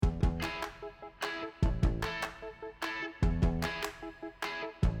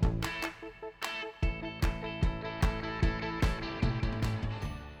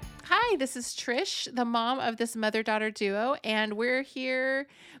Hi, this is Trish, the mom of this mother-daughter duo, and we're here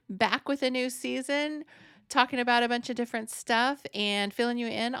back with a new season, talking about a bunch of different stuff and filling you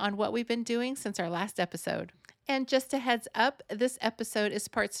in on what we've been doing since our last episode. And just a heads up, this episode is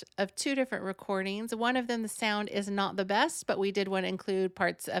parts of two different recordings. One of them, the sound is not the best, but we did want to include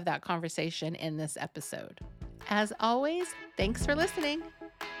parts of that conversation in this episode. As always, thanks for listening.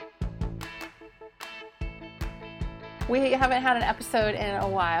 We haven't had an episode in a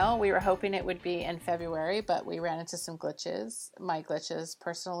while. We were hoping it would be in February, but we ran into some glitches. My glitches,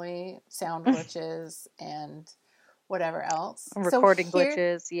 personally, sound glitches, and whatever else. Recording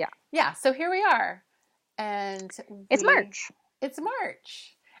glitches, yeah. Yeah, so here we are. And it's March. It's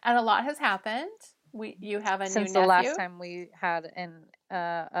March. And a lot has happened. You have a new nephew. Since the last time we had an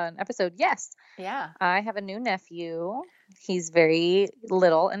episode, yes. Yeah. I have a new nephew. He's very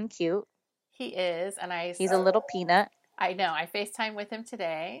little and cute. He is, and he's a little peanut. I know. I FaceTimed with him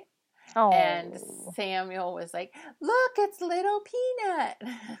today. Oh. And Samuel was like, "Look, it's little Peanut."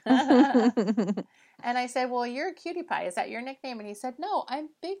 And I said, "Well, you're a cutie pie. Is that your nickname?" And he said, "No, I'm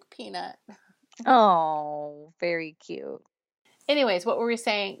Big Peanut." Oh, very cute. Anyways, what were we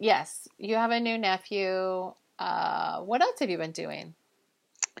saying? Yes, you have a new nephew. What else have you been doing?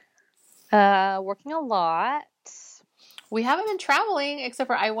 Working a lot. We haven't been traveling, except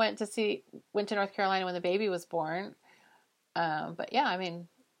for I went to North Carolina when the baby was born. But yeah, I mean,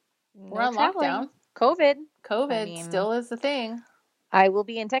 we're on lockdown. COVID still is the thing. I will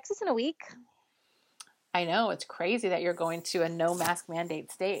be in Texas in a week. I know. It's crazy that you're going to a no mask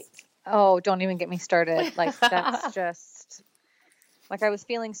mandate state. Oh, don't even get me started. Like, that's just, like, I was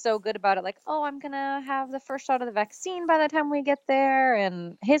feeling so good about it. Like, oh, I'm going to have the first shot of the vaccine by the time we get there.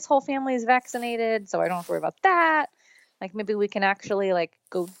 And his whole family is vaccinated, so I don't have to worry about that. Like, maybe we can actually, like,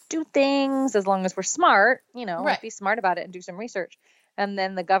 go do things as long as we're smart, you know, right. Be smart about it and do some research. And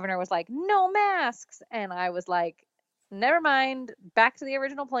then the governor was like, no masks. And I was like, never mind. Back to the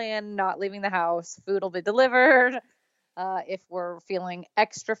original plan, not leaving the house. Food will be delivered. If we're feeling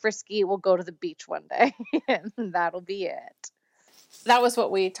extra frisky, we'll go to the beach one day. And that'll be it. That was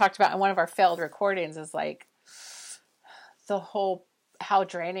what we talked about in one of our failed recordings, is like how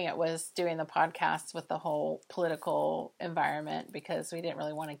draining it was doing the podcast with the whole political environment, because we didn't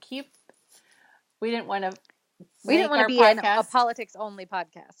want to be a politics only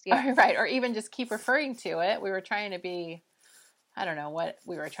podcast. Yeah. Right. Or even just keep referring to it. We were trying to be, I don't know what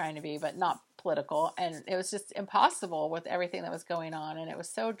we were trying to be, but not political. And it was just impossible with everything that was going on. And it was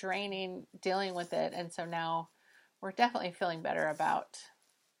so draining dealing with it. And so now we're definitely feeling better about,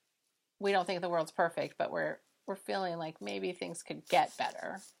 we don't think the world's perfect, but we're feeling like maybe things could get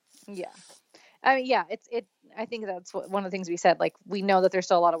better. Yeah. I mean, yeah, I think that's one of the things we said. Like, we know that there's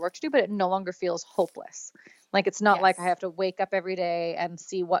still a lot of work to do, but it no longer feels hopeless. Like, it's not like I have to wake up every day and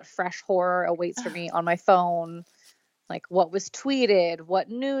see what fresh horror awaits for me on my phone. Like, what was tweeted, what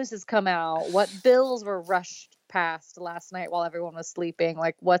news has come out, what bills were rushed past last night while everyone was sleeping.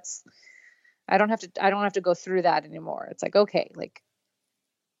 Like, I don't have to go through that anymore. It's like, okay, like,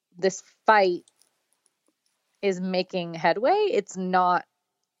 this fight is making headway. It's not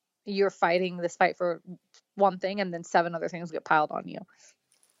you're fighting this fight for one thing and then 7 other things get piled on you.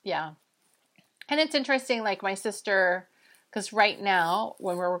 Yeah. And it's interesting, like my sister, because right now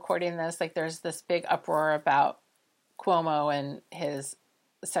when we're recording this, like there's this big uproar about Cuomo and his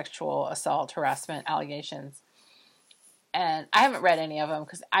sexual assault harassment allegations. And I haven't read any of them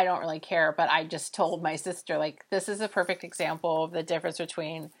because I don't really care, but I just told my sister, like, this is a perfect example of the difference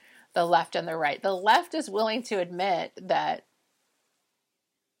between the left and the right. The left is willing to admit that,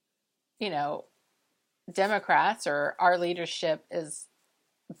 you know, Democrats or our leadership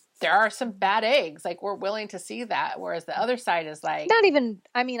there are some bad eggs. Like, we're willing to see that. Whereas the other side is like, not even,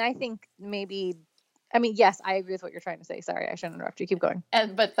 I mean, I think yes, I agree with what you're trying to say. Sorry, I shouldn't interrupt you. Keep going.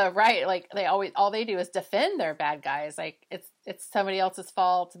 But the right, like all they do is defend their bad guys. Like it's somebody else's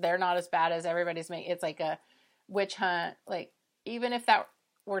fault. They're not as bad as everybody's making. It's like a witch hunt. Like, even if that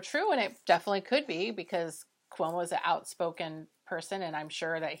were true, and it definitely could be, because Cuomo is an outspoken person, and I'm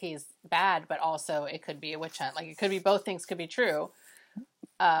sure that he's bad, but also it could be a witch hunt. Like, it could be, both things could be true.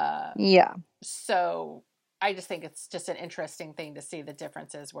 Yeah. So I just think it's just an interesting thing to see the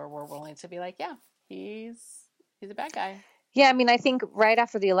differences where we're willing to be like, yeah, he's a bad guy. Yeah, I mean, I think right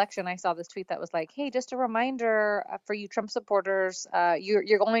after the election, I saw this tweet that was like, hey, just a reminder for you Trump supporters,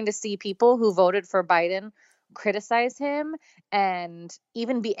 you're going to see people who voted for Biden criticize him and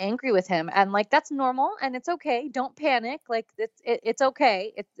even be angry with him. And like, that's normal and it's okay. Don't panic. Like, it's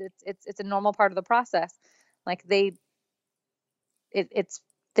okay. It's a normal part of the process. Like, they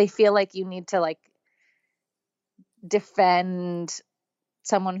feel like you need to like defend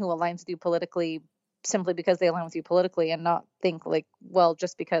someone who aligns with you politically simply because they align with you politically, and not think like, well,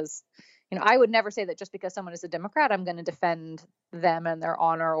 just because, I would never say that just because someone is a Democrat, I'm going to defend them and their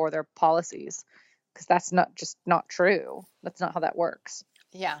honor or their policies, because that's not true. That's not how that works.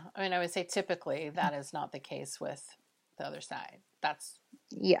 Yeah. I mean, I would say typically that is not the case with the other side.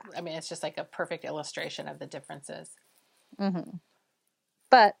 I mean, it's just like a perfect illustration of the differences. Mm-hmm.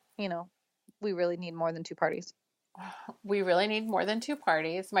 But, we really need more than two parties. We really need more than two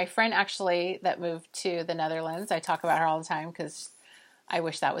parties. My friend actually that moved to the Netherlands, I talk about her all the time because I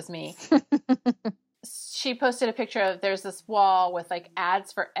wish that was me. She posted a picture of, there's this wall with like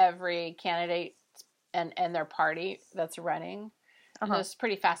ads for every candidate and their party that's running. And it was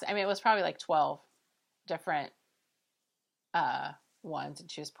pretty fast. I mean, it was probably like 12 different ones.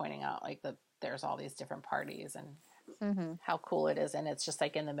 And she was pointing out like there's all these different parties and how cool it is. And it's just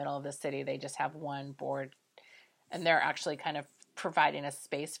like in the middle of the city, they just have one board. And they're actually kind of providing a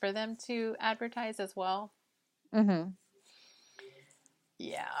space for them to advertise as well. Mm-hmm.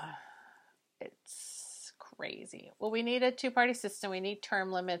 Yeah. It's crazy. Well, we need a two-party system. We need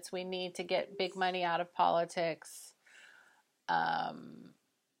term limits. We need to get big money out of politics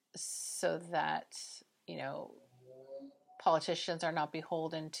so that, politicians are not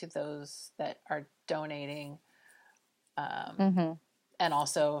beholden to those that are donating. And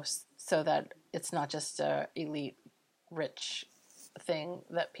also so that it's not just a elite rich thing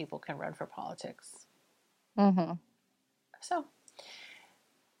that people can run for politics. So,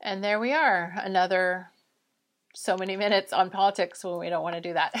 and there we are, another so many minutes on politics when we don't want to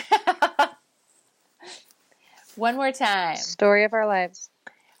do that. One more time. Story of our lives.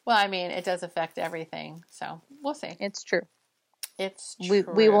 Well, I mean, it does affect everything, so we'll see. It's true. It's true.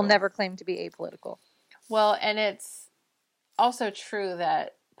 We will never claim to be apolitical. Well, and it's also true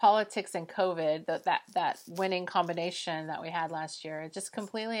that politics and COVID, that winning combination that we had last year, it just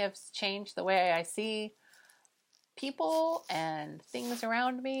completely has changed the way I see people and things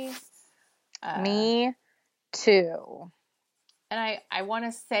around me. Me too. And I want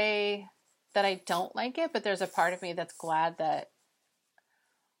to say that I don't like it, but there's a part of me that's glad that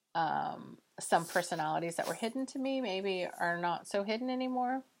some personalities that were hidden to me maybe are not so hidden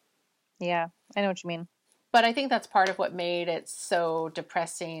anymore. Yeah, I know what you mean. But I think that's part of what made it so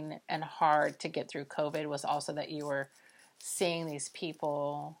depressing and hard to get through COVID, was also that you were seeing these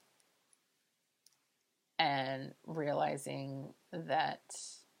people and realizing that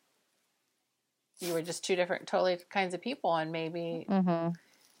you were just two different, totally kinds of people. And maybe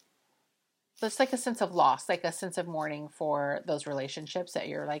it's like a sense of loss, like a sense of mourning for those relationships that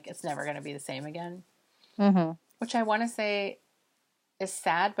you're like, it's never going to be the same again. Which I want to say is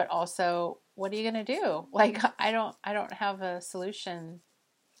sad, but also, what are you going to do? Like, I don't have a solution.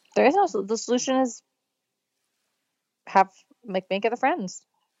 There is also, the solution is make other friends.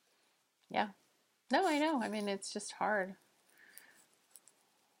 Yeah. No, I know. I mean, it's just hard.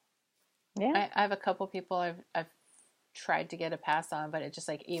 Yeah. I have a couple people I've tried to get a pass on, but it just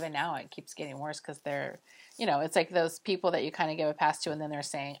like, even now it keeps getting worse because they're, it's like those people that you kind of give a pass to and then they're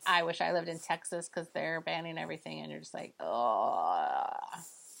saying, I wish I lived in Texas because they're banning everything. And you're just like, oh.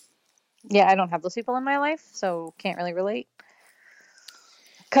 Yeah, I don't have those people in my life, so can't really relate.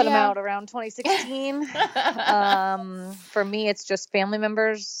 Cut them out around 2016. For me, it's just family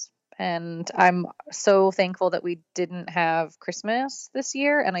members. And I'm so thankful that we didn't have Christmas this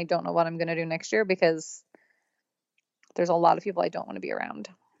year. And I don't know what I'm going to do next year because there's a lot of people I don't want to be around.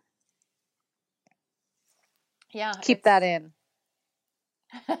 Yeah. Keep that in.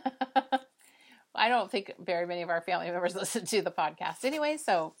 I don't think very many of our family members listen to the podcast anyway,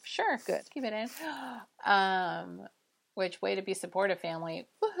 so sure. Good. Keep it in. Which way to be supportive, family.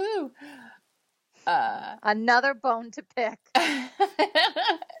 Woohoo. Another bone to pick.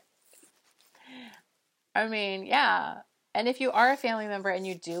 I mean, yeah. And if you are a family member and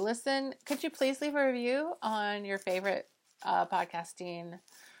you do listen, could you please leave a review on your favorite podcasting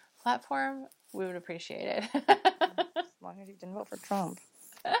platform? We would appreciate it. As long as you didn't vote for Trump.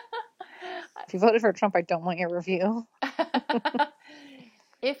 If you voted for Trump, I don't want your review.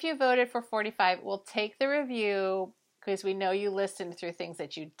 If you voted for 45, we'll take the review because we know you listened through things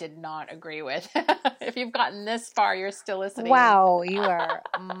that you did not agree with. If you've gotten this far, you're still listening. Wow, you are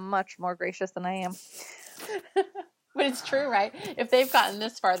much more gracious than I am. But it's true, right? If they've gotten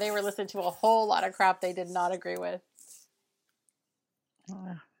this far, they were listening to a whole lot of crap they did not agree with.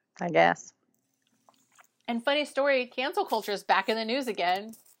 I guess. And funny story, cancel culture is back in the news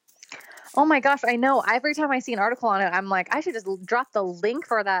again. Oh my gosh, I know. Every time I see an article on it, I'm like, I should just drop the link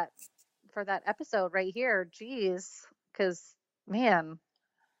for that episode right here. Jeez. Because, man,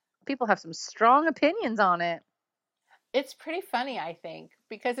 people have some strong opinions on it. it's pretty funny, I think,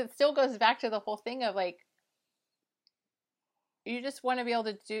 because it still goes back to the whole thing of like, you just want to be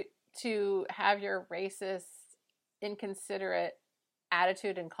able to have your racist, inconsiderate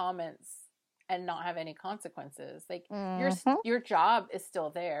attitude and comments and not have any consequences. Like your job is still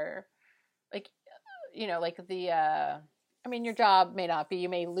there. Like, you know, like I mean, your job may not be, you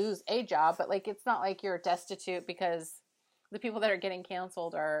may lose a job, but like, it's not like you're destitute, because the people that are getting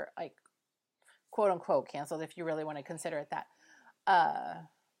canceled are like, quote unquote canceled, if you really want to consider it that,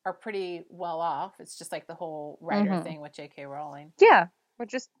 are pretty well off. It's just like the whole writer thing with J.K. Rowling. Yeah, we're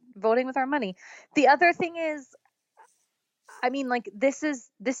just voting with our money. The other thing is, I mean, like, this is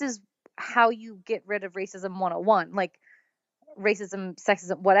how you get rid of racism 101. Like, racism,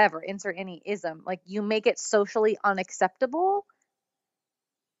 sexism, whatever, insert any ism. Like, you make it socially unacceptable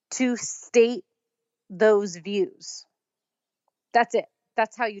to state those views. That's it.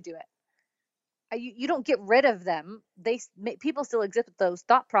 That's how you do it. You don't get rid of them. People still exist with those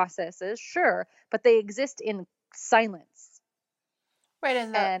thought processes, sure, but they exist in silence. Right,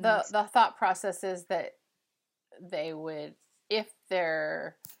 and the thought process is that they would, if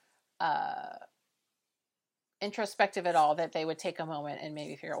they're introspective at all, that they would take a moment and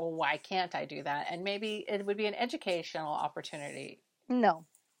maybe figure, well, why can't I do that? And maybe it would be an educational opportunity. No,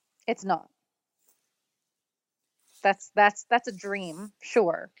 it's not. That's a dream,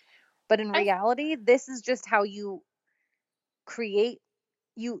 sure. But in reality, this is just how you create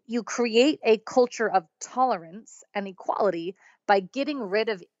you create a culture of tolerance and equality by getting rid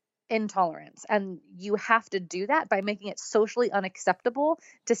of intolerance. And you have to do that by making it socially unacceptable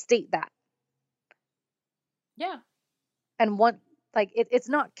to state that. Yeah. And it's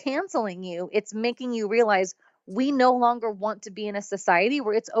not canceling you, it's making you realize we no longer want to be in a society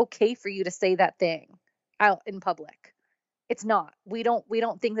where it's okay for you to say that thing out in public. It's not. We don't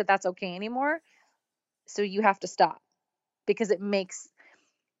think that that's okay anymore. So you have to stop, because it makes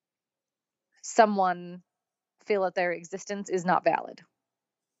someone feel that their existence is not valid.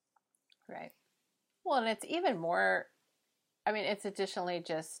 Right. Well, and it's even more, I mean, it's additionally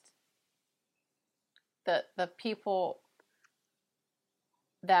just the people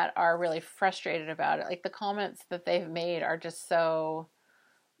that are really frustrated about it. Like, the comments that they've made are just so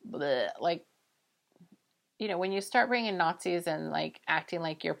bleh. Like, you know, when you start bringing Nazis and like acting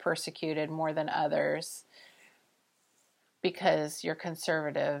like you're persecuted more than others because you're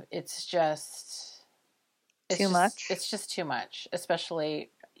conservative, it's just too much. It's just too much,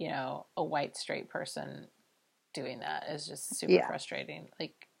 especially, you know, a white straight person doing that is just super frustrating.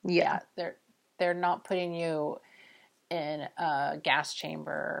 Like, they're not putting you in a gas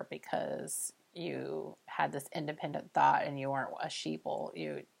chamber because you had this independent thought and you weren't a sheeple.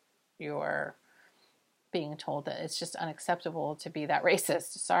 You are being told that it's just unacceptable to be that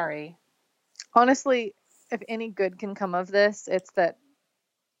racist. Sorry. Honestly, if any good can come of this, it's that,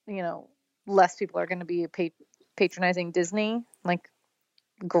 you know, less people are going to be patronizing Disney. Like,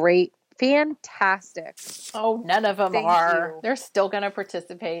 great, fantastic. Oh, none of them are. They're still going to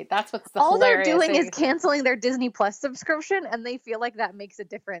participate. That's what's the all hilarious they're doing thing. is canceling their Disney Plus subscription, and they feel like that makes a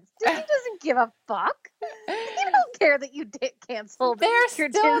difference. Disney doesn't give a fuck. They don't care that you canceled. They're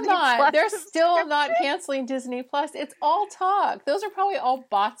still not canceling Disney Plus. It's all talk. Those are probably all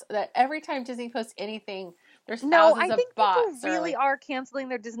bots. That every time Disney posts anything, there's thousands of bots. I think people really are canceling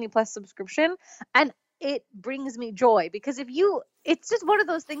their Disney Plus subscription, and it brings me joy, because it's just one of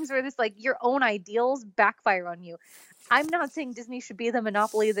those things where this, like, your own ideals backfire on you. I'm not saying Disney should be the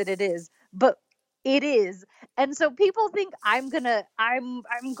monopoly that it is, but it is. And so people think I'm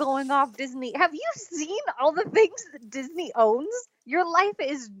going off Disney. Have you seen all the things that Disney owns? Your life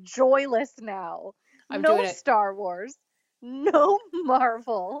is joyless now. No Star Wars, no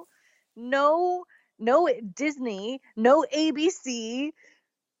Marvel, no Disney, no ABC.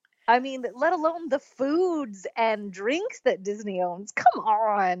 I mean, let alone the foods and drinks that Disney owns. Come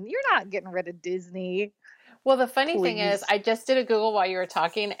on, you're not getting rid of Disney. Well, the funny thing is, I just did a Google while you were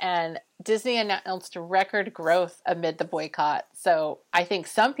talking, and Disney announced record growth amid the boycott. So I think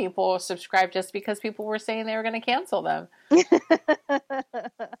some people subscribed just because people were saying they were going to cancel them.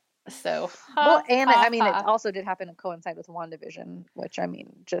 So, it also did happen to coincide with WandaVision, which, I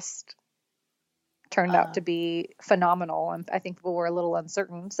mean, just turned out to be phenomenal. And I think people were a little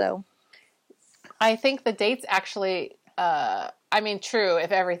uncertain. So I think the dates actually, true,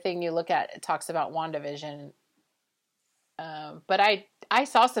 if everything you look at it talks about WandaVision. But I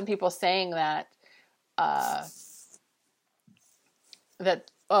saw some people saying that, oh,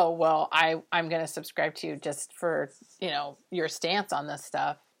 well, I'm going to subscribe to you just for, you know, your stance on this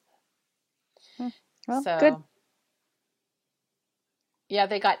stuff. Well, so good. Yeah,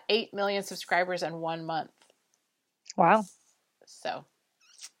 they got 8 million subscribers in 1 month. Wow. So,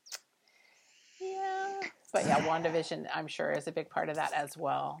 yeah. But yeah, WandaVision, I'm sure, is a big part of that as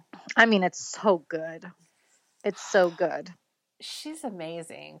well. I mean, it's so good. It's so good. She's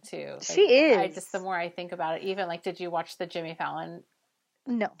amazing too. She Like, I just, the is. more I think about it, even like, did you watch the Jimmy Fallon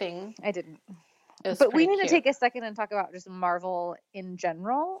No, thing? I didn't. It was But we pretty need to cute. take a second and talk about just Marvel in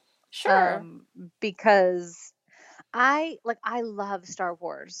general. Sure. Because I love Star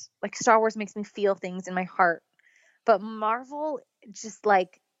Wars. Like Star Wars makes me feel things in my heart. But Marvel just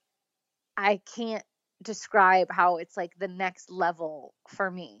like I can't describe how it's like the next level for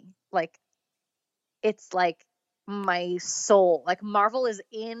me. Like it's like my soul. Like Marvel is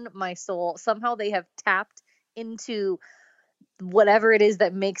in my soul. Somehow they have tapped into whatever it is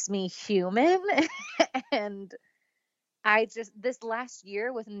that makes me human. And I just this last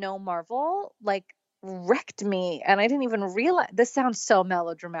year with no Marvel like wrecked me and I didn't even realize this sounds so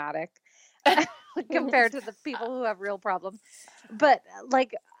melodramatic compared to the people who have real problems. But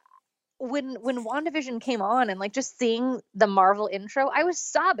like when WandaVision came on and like just seeing the Marvel intro, I was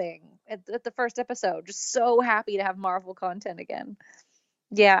sobbing at the first episode, just so happy to have Marvel content again.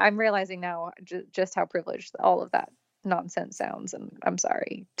 Yeah, I'm realizing now just how privileged all of that nonsense sounds, and I'm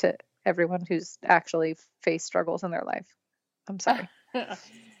sorry to everyone who's actually faced struggles in their life. I'm sorry.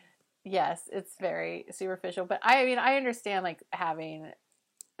 Yes, it's very superficial, but I mean, I understand like having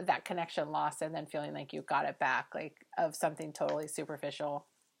that connection lost and then feeling like you got it back, like of something totally superficial.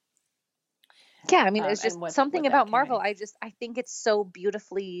 Yeah, I mean, it's just And with something that about Marvel. community. I think it's so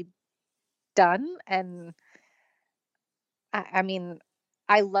beautifully done, and I mean,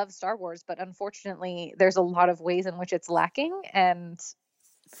 I love Star Wars, but unfortunately, there's a lot of ways in which it's lacking, and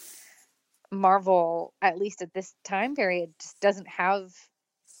Marvel, at least at this time period, just doesn't have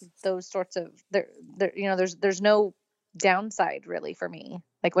those sorts of there's no downside really for me.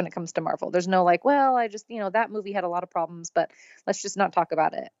 Like when it comes to Marvel, there's no like, well, I just that movie had a lot of problems, but let's just not talk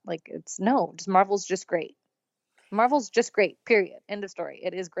about it. Like it's no, just Marvel's just great. Marvel's just great. Period. End of story.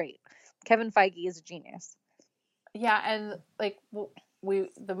 It is great. Kevin Feige is a genius. Yeah, and like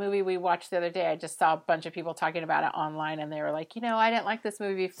the movie we watched the other day, I just saw a bunch of people talking about it online, and they were like, I didn't like this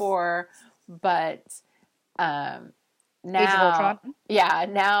movie before, but um, Age of Ultron.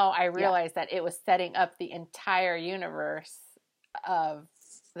 now I Yeah. realize that it was setting up the entire universe of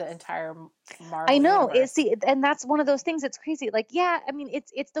the entire I Marvel know. universe. See, and that's one of those things that's crazy. Like, yeah, I mean,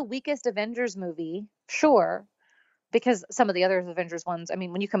 it's the weakest Avengers movie, sure, because some of the other Avengers ones, I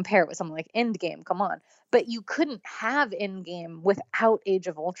mean, when you compare it with something like Endgame, come on. But you couldn't have Endgame without Age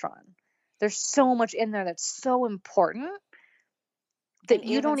of Ultron. There's so much in there that's so important that And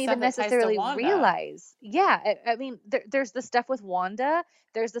you even don't stuff even that ties to necessarily Wanda. realize. Yeah, I mean, there's the stuff with Wanda.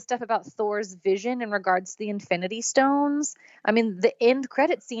 There's the stuff about Thor's vision in regards to the Infinity Stones. I mean, the end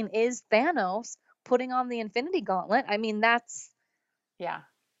credit scene is Thanos putting on the Infinity Gauntlet. I mean, Yeah.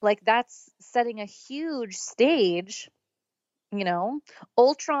 that's setting a huge stage.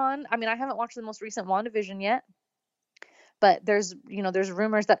 Ultron. I mean, I haven't watched the most recent WandaVision yet, but there's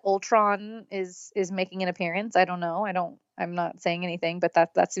rumors that Ultron is making an appearance. I don't know. I'm not saying anything, but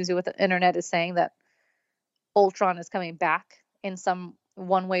that seems to be what the internet is saying, that Ultron is coming back in some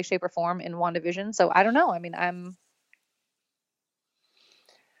one way, shape, or form in WandaVision. So I don't know. I mean,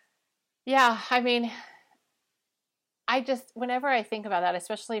 Yeah, I mean, whenever I think about that,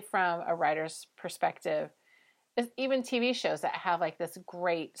 especially from a writer's perspective, even TV shows that have like this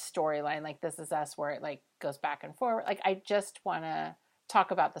great storyline, like This Is Us, where it like goes back and forward. Like I just want to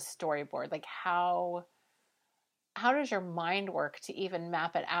talk about the storyboard. Like how does your mind work to even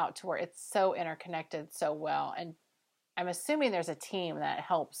map it out to where it's so interconnected so well? And I'm assuming there's a team that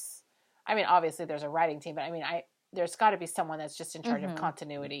helps. I mean, obviously there's a writing team, but I mean, there's got to be someone that's just in charge of mm-hmm,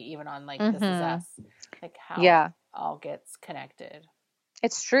 continuity, even on like This Is mm-hmm, Us, like how it yeah, all gets connected.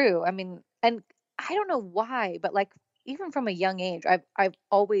 it's true. I mean, and I don't know why, but like even from a young age, I've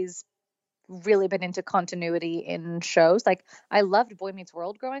always really been into continuity in shows. Like I loved Boy Meets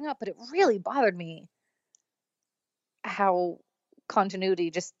World growing up, but it really bothered me how continuity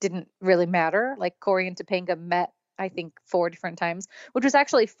just didn't really matter. Like Corey and Topanga met, I think, 4 different times, which was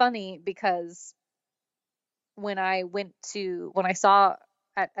actually funny because when I saw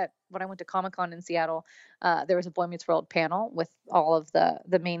at when I went to Comic-Con in Seattle, there was a Boy Meets World panel with all of the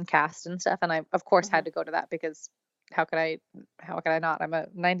main cast and stuff, and I of course Mm-hmm. had to go to that because how could I not? I'm a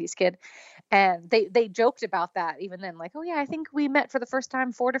 90s kid. And they joked about that even then, like, oh yeah, I think we met for the first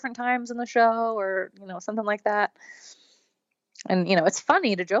time 4 different times in the show, or something like that. And it's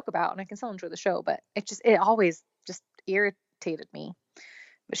funny to joke about, and I can still enjoy the show, but it always just irritated me.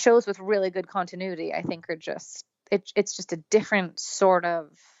 But shows with really good continuity, I think, are it's just a different sort of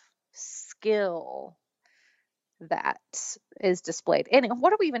skill that is displayed. And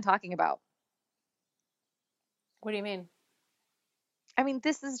what are we even talking about? What do you mean? I mean,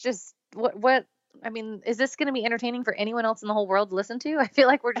 this is just what I mean, is this going to be entertaining for anyone else in the whole world to listen to? I feel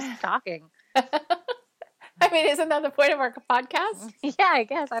like we're just talking. I mean, isn't that the point of our podcast? Yeah, I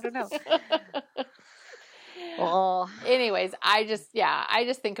guess. I don't know. Oh. Anyways, I just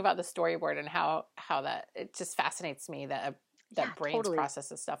think about the storyboard and how that, it just fascinates me that brains totally.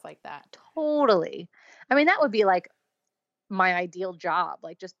 processes stuff like that. Totally. I mean, that would be like my ideal job.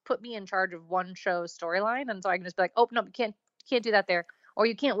 Like, just put me in charge of one show's storyline, and so I can just be like, oh no, you can't do that there, or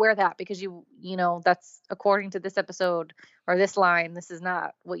you can't wear that because you know that's according to this episode or this line. This is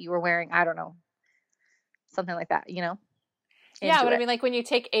not what you were wearing. I don't know, something like that. You know. Yeah, but I mean, like when you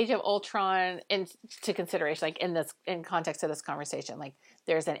take Age of Ultron into consideration, like in context of this conversation, like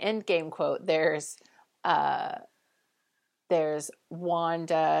there's an Endgame quote. There's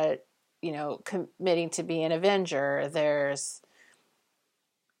Wanda, you know, committing to be an Avenger.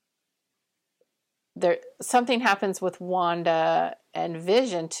 Something happens with Wanda and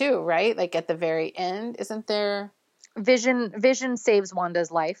Vision too, right? Like at the very end, isn't there? Vision saves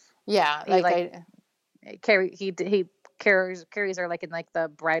Wanda's life. Yeah, he carries her like in like the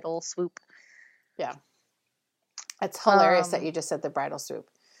bridal swoop. Yeah, it's hilarious that you just said the bridal swoop.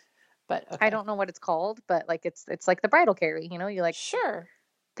 But okay. I don't know what it's called, but like it's like the bridal carry. You know, you like sure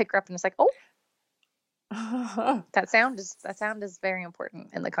pick her up and it's like, oh. that sound is very important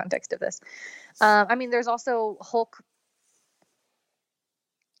in the context of this. I mean, there's also Hulk.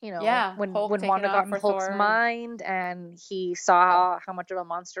 You know, when Wanda got in Hulk's mind and he saw how much of a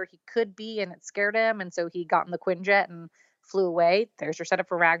monster he could be, and it scared him, and so he got in the Quinjet and flew away. There's your setup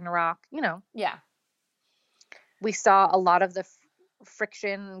for Ragnarok. You know. Yeah. We saw a lot of the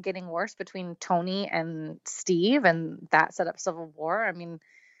friction getting worse between Tony and Steve, and that set up Civil War. I mean,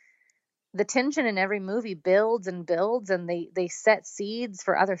 the tension in every movie builds and builds, and they set seeds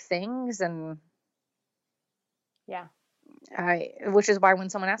for other things. And yeah, which is why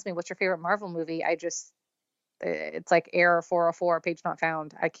when someone asks me what's your favorite Marvel movie, it's like error 404, page not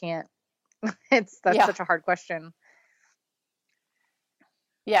found. I can't. That's such a hard question.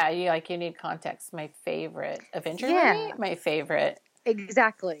 Yeah, you need context. My favorite Avenger movie, my favorite.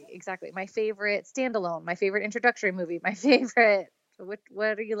 Exactly. My favorite standalone, my favorite introductory movie, my favorite.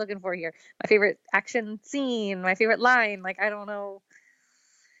 What are you looking for here? My favorite action scene, my favorite line. Like, I don't know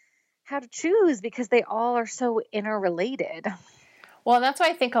how to choose because they all are so interrelated. Well, and that's why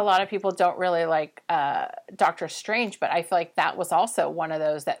I think a lot of people don't really like Doctor Strange, but I feel like that was also one of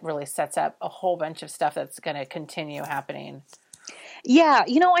those that really sets up a whole bunch of stuff that's going to continue happening. Yeah,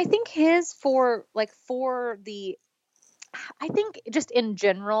 you know, I think I think just in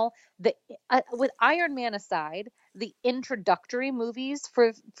general, with Iron Man aside, the introductory movies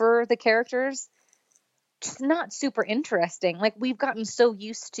for the characters, just not super interesting. Like, we've gotten so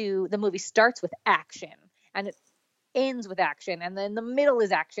used to the movie starts with action and it ends with action, and then the middle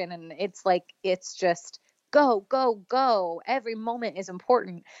is action, and it's just go, go, go. Every moment is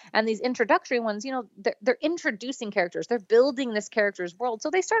important. And these introductory ones, you know, they're introducing characters. They're building this character's world. So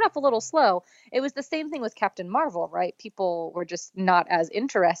they start off a little slow. It was the same thing with Captain Marvel, right? People were just not as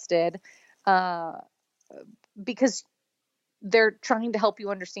interested because they're trying to help you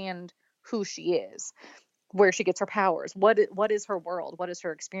understand who she is, where she gets her powers, what is her world, what is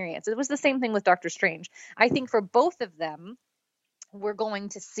her experience. It was the same thing with Doctor Strange. I think for both of them, we're going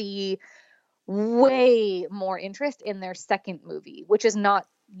to see way more interest in their second movie, which is not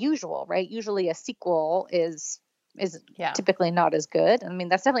usual, right? Usually a sequel is typically not as good. I mean,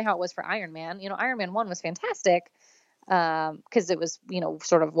 that's definitely how it was for Iron Man. You know, Iron Man 1 was fantastic because it was, you know,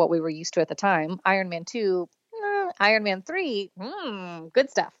 sort of what we were used to at the time. Iron Man 2, Iron Man 3,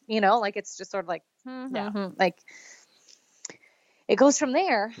 good stuff. You know, like it's just sort of like, like it goes from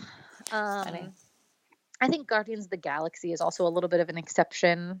there. I think Guardians of the Galaxy is also a little bit of an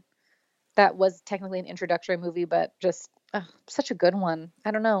exception. That was technically an introductory movie, but just such a good one.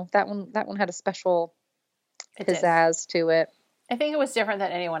 I don't know. That one had a special pizzazz to it. I think it was different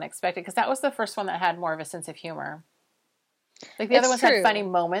than anyone expected because that was the first one that had more of a sense of humor. Like the other ones had funny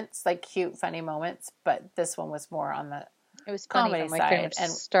moments, like cute funny moments, but this one was more on the comedy side and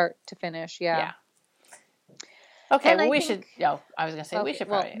start to finish. Yeah. Okay, well, we should. I was gonna say we should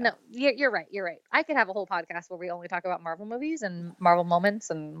probably. No, you're right. You're right. I could have a whole podcast where we only talk about Marvel movies and Marvel moments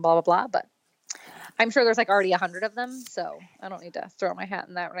and blah blah blah. But I'm sure there's like already 100 of them, so I don't need to throw my hat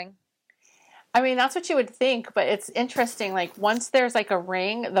in that ring. I mean, that's what you would think, but it's interesting. Like once there's like a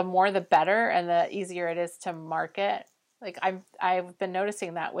ring, the more the better, and the easier it is to market. Like I've been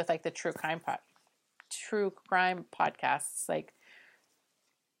noticing that with like the true crime podcasts. Like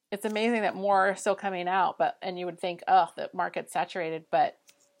It's amazing that more are still coming out, and you would think, oh, the market's saturated, but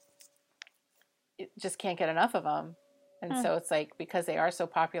it just can't get enough of them. And so it's like, because they are so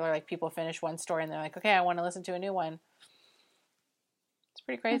popular, like people finish one story and they're like, okay, I want to listen to a new one. It's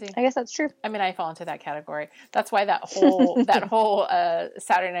pretty crazy. I guess that's true. I mean, I fall into that category. That's why that whole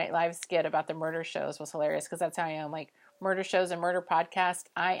Saturday Night Live skit about the murder shows was hilarious, because that's how I am. Like, murder shows and murder podcast,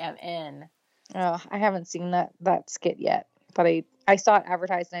 I am in. Oh, I haven't seen that skit yet, but I saw it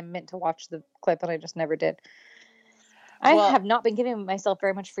advertised and I meant to watch the clip, and I just never did. I have not been giving myself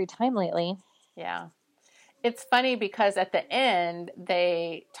very much free time lately. Yeah. It's funny because at the end,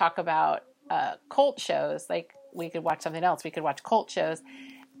 they talk about cult shows. Like, we could watch something else. We could watch cult shows.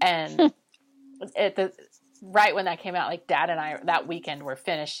 And right when that came out, like, Dad and I, that weekend, were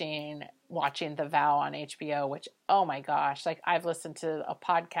finishing watching The Vow on HBO, which, oh my gosh, like, I've listened to a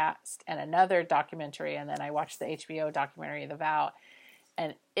podcast and another documentary, and then I watched the HBO documentary, The Vow,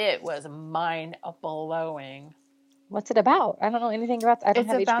 and it was mind-blowing. What's it about? I don't know anything about that. It's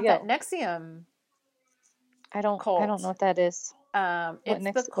about that NXIVM. I don't know what that is.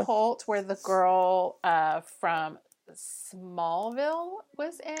 It's the cult where the girl from Smallville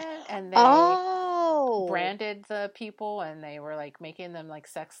was in, and they branded the people, and they were like making them like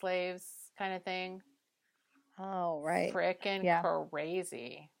sex slaves kind of thing. Oh, right. Freaking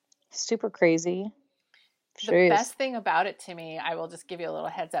crazy. Super crazy. The best thing about it to me, I will just give you a little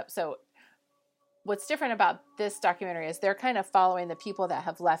heads up. So what's different about this documentary is they're kind of following the people that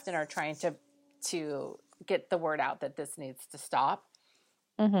have left and are trying to get the word out that this needs to stop.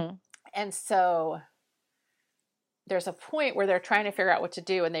 Mm-hmm. And so there's a point where they're trying to figure out what to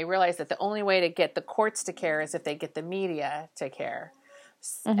do, and they realize that the only way to get the courts to care is if they get the media to care.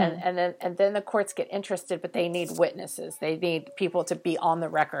 Mm-hmm. And then the courts get interested, but they need witnesses. They need people to be on the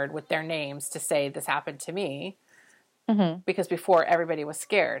record with their names to say, this happened to me. Mm-hmm. Because before, everybody was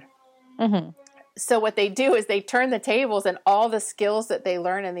scared. Mm-hmm. So what they do is they turn the tables, and all the skills that they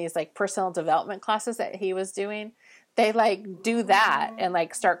learn in these like personal development classes that he was doing, they like do that and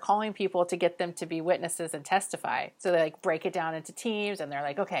like start calling people to get them to be witnesses and testify. So they like break it down into teams, and they're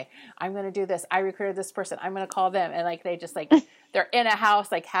like, okay, I'm going to do this. I recruited this person. I'm going to call them. And like, they just like, they're in a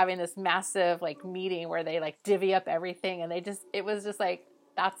house, like having this massive like meeting where they like divvy up everything. And it was just like,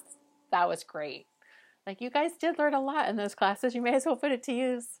 that was great. Like, you guys did learn a lot in those classes. You may as well put it to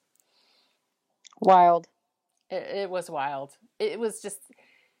use. Wild. It was wild. It was just,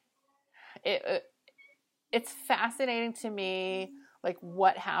 it's fascinating to me, like,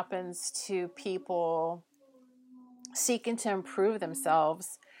 what happens to people seeking to improve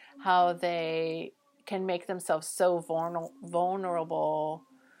themselves, how they can make themselves so vulnerable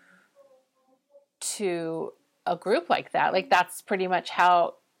to a group like that. Like, that's pretty much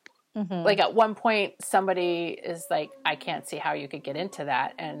how, mm-hmm. like, at one point somebody is like, I can't see how you could get into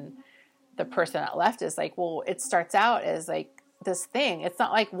that. And the person that left is like, well, it starts out as like this thing. It's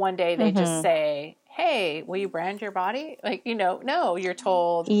not like one day they mm-hmm. just say, hey, will you brand your body? Like, no, you're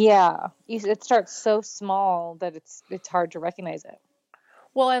told. Yeah. It starts so small that it's hard to recognize it.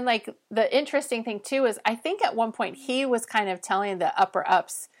 Well, and like the interesting thing too is I think at one point he was kind of telling the upper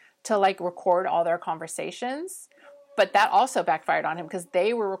ups to like record all their conversations, but that also backfired on him because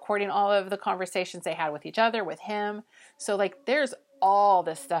they were recording all of the conversations they had with each other, with him. So like there's all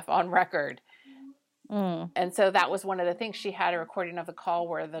this stuff on record. Mm. And so that was one of the things. She had a recording of the call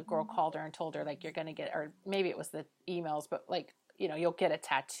where the girl called her and told her, like, you're going to get, or maybe it was the emails, but like, you'll get a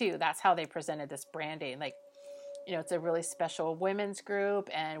tattoo. That's how they presented this branding. Like, it's a really special women's group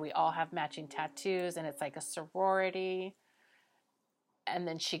and we all have matching tattoos and it's like a sorority. And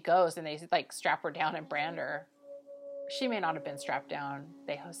then she goes and they like strap her down and brand her. She may not have been strapped down.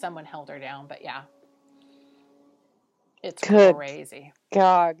 Someone held her down, but yeah. It's Good crazy.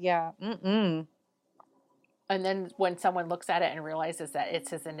 God, yeah. Mm-mm. And then when someone looks at it and realizes that it's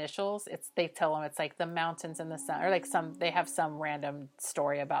his initials, they tell them it's like the mountains in the sun, or like they have some random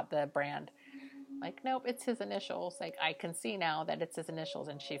story about the brand. Like, nope, it's his initials. Like, I can see now that it's his initials,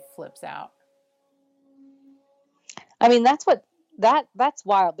 and she flips out. I mean, that's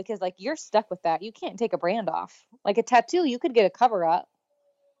wild because like you're stuck with that. You can't take a brand off. Like a tattoo, you could get a cover up.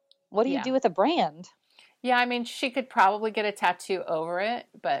 What do you do with a brand? Yeah, I mean, she could probably get a tattoo over it,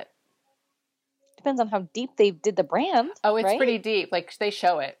 but depends on how deep they did the brand. Oh, it's pretty deep. Like, they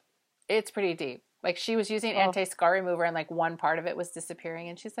show it. It's pretty deep. Like, she was using anti-scar remover and like one part of it was disappearing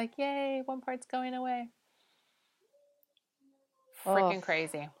and she's like, yay, one part's going away. Freaking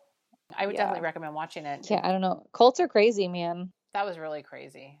crazy. I would definitely recommend watching it. Yeah, I don't know. Cults are crazy, man. That was really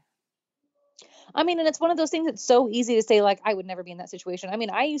crazy. I mean, and it's one of those things that's so easy to say, like, I would never be in that situation. I mean,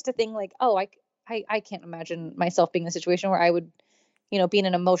 I used to think like, oh, I can't imagine myself being in a situation where I would be in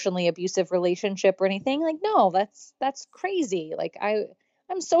an emotionally abusive relationship or anything. Like, no, that's crazy. Like,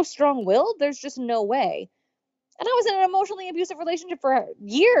 I'm so strong-willed. There's just no way. And I was in an emotionally abusive relationship for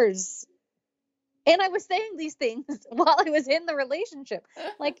years. And I was saying these things while I was in the relationship.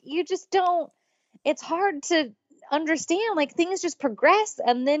 Like, you just don't, it's hard to understand. Like, things just progress,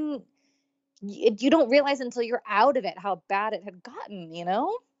 and then you don't realize until you're out of it how bad it had gotten,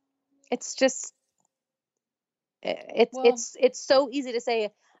 It's just, it's so easy to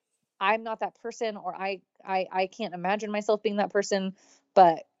say, I'm not that person, or I can't imagine myself being that person,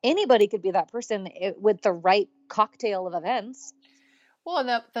 but anybody could be that person with the right cocktail of events.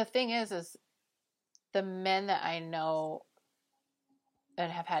 Well, the thing is the men that I know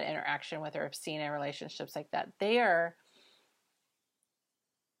and have had interaction with or have seen in relationships like that, they are,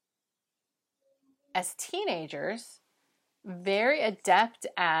 as teenagers, very adept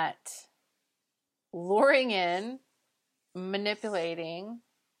at luring in, manipulating,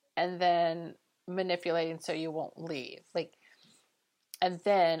 and then manipulating so you won't leave. Like, and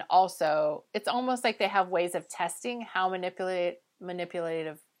then also, it's almost like they have ways of testing how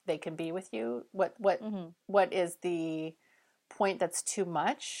manipulative they can be with you. What is the point that's too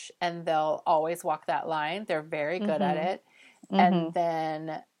much, and they'll always walk that line. They're very good at it. And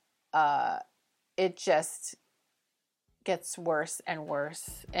then it just gets worse and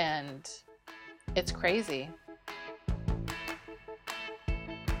worse, and it's crazy.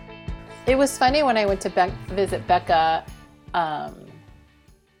 It was funny when I went to visit Becca,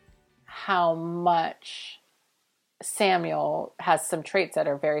 how much Samuel has some traits that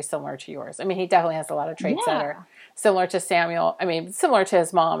are very similar to yours. I mean, he definitely has a lot of traits that are similar to Samuel. I mean, similar to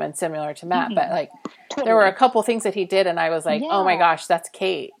his mom and similar to Matt, but like there were a couple things that he did, and I was like, oh my gosh, that's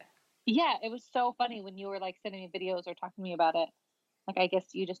Kate. Yeah, it was so funny when you were like sending me videos or talking to me about it. Like, I guess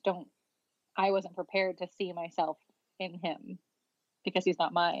you just don't, I wasn't prepared to see myself in him because he's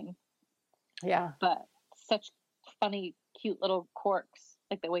not mine. Yeah. But such funny, cute little quirks,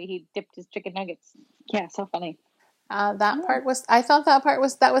 like the way he dipped his chicken nuggets. Yeah, so funny. I thought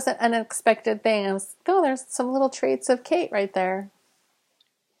that was an unexpected thing. I was, there's some little traits of Kate right there.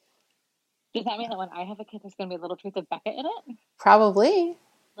 Does that mean that when I have a kid, there's going to be little traits of Becca in it? Probably.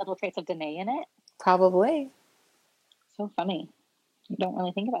 Little traits of Danae in it? Probably. So funny. You don't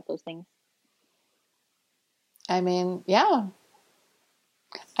really think about those things. I mean, yeah.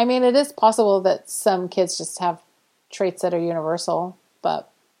 I mean, it is possible that some kids just have traits that are universal,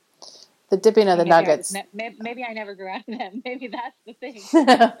 but the dipping of the nuggets. Maybe I never grew out of them. Maybe that's the thing.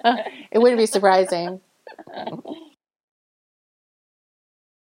 It wouldn't be surprising.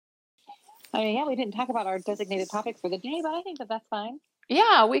 I mean, yeah, we didn't talk about our designated topic for the day, but I think that's fine.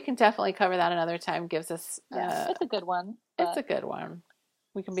 Yeah, we can definitely cover that another time. Gives us... it's a good one. It's a good one.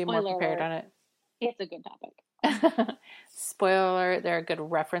 We can be more prepared on it. It's a good topic. Spoiler, there are good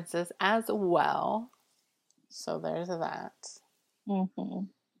references as well. So there's that. Mm-hmm.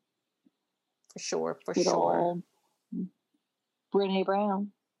 For sure. Brene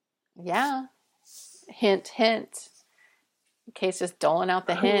Brown. Yeah. Hint, hint. In case just doling out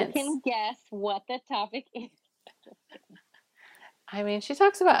the hints. Who can guess what the topic is? I mean, she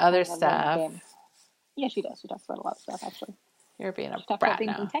talks about other stuff. Yeah, she does. She talks about a lot of stuff, actually. You're being a she talks brat about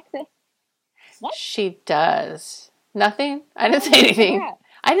things now. In Texas. What? She does. Nothing? I didn't say anything. Yeah.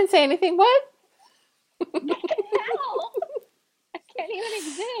 I didn't say anything. What? What the hell? I can't even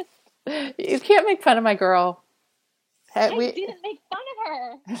exist. You can't make fun of my girl. I didn't make fun of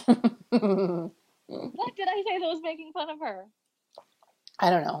her. What did I say that was making fun of her? I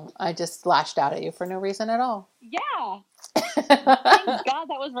don't know. I just lashed out at you for no reason at all. Yeah. Thank God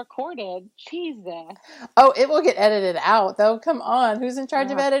that was recorded. Jesus. Oh, it will get edited out, though. Come on. Who's in charge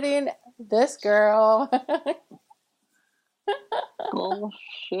of editing? This girl.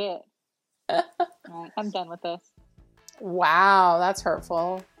 Bullshit. All right, I'm done with this. Wow, that's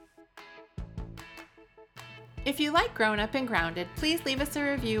hurtful. If you like Grown Up and Grounded, please leave us a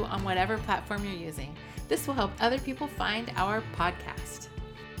review on whatever platform you're using. This will help other people find our podcast.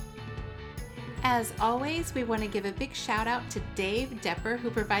 As always, we want to give a big shout out to Dave Depper,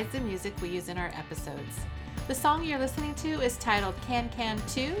 who provides the music we use in our episodes. The song you're listening to is titled Can Can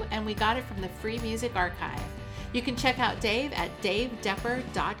 2, and we got it from the Free Music Archive. You can check out Dave at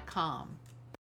davedepper.com.